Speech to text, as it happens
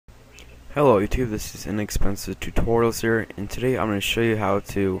Hello YouTube, this is Inexpensive Tutorials here, and today I'm going to show you how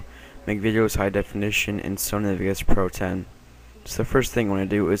to make videos high definition in Sony Vegas Pro 10. So the first thing you want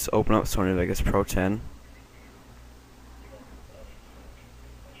to do is open up Sony Vegas Pro 10.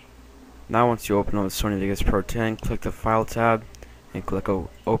 Now once you open up Sony Vegas Pro 10, click the File tab and click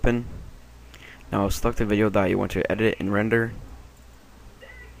Open. Now select the video that you want to edit and render.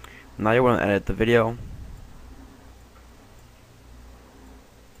 Now you want to edit the video.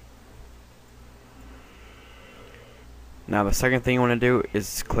 Now the second thing you want to do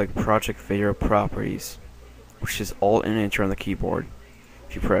is click Project Video Properties, which is Alt and Enter on the keyboard.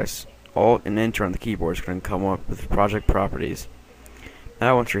 If you press Alt and Enter on the keyboard, it's going to come up with Project Properties.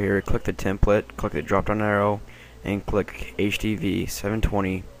 Now once you're here, click the template, click the drop down arrow, and click HDV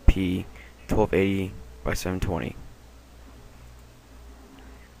 720p 1280 by 720.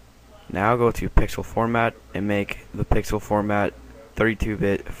 Now go to Pixel Format and make the pixel format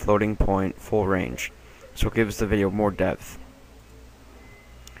 32-bit floating point full range, so it gives the video more depth.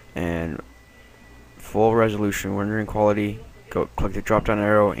 And full resolution rendering quality, click the drop down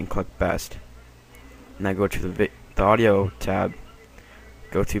arrow and click best. Now go to the audio tab,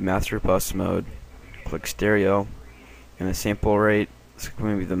 go to master bus mode, click stereo, and the sample rate is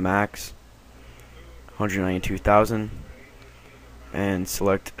going to be the max 192,000, and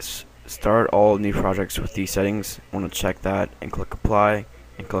select start all new projects with these settings. I want to check that and click apply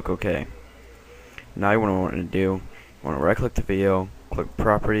and click OK. Now what I want to do, you want to right click the video, click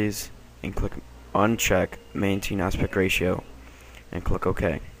properties, and click uncheck maintain aspect ratio and click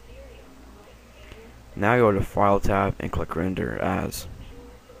OK. Now go to File tab and click render as.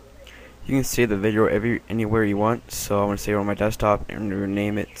 You can save the video anywhere you want, so I'm going to save it on my desktop and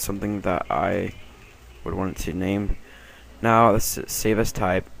rename it something that I would want it to name. Now let's save as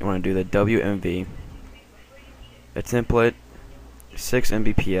type. You want to do the WMV. The template 6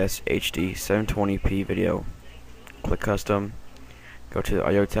 Mbps HD 720p video. Click custom. Go to the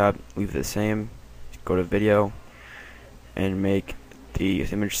audio tab. Leave it the same. Go to video and make the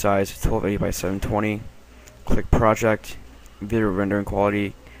image size 1280 by 720. Click project, video rendering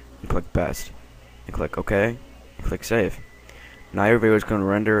quality, and click best. And click OK. And click save. Now your video is going to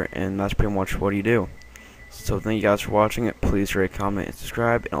render, and that's pretty much what you do. So thank you guys for watching it. Please rate, comment, and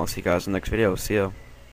subscribe, and I'll see you guys in the next video. See ya.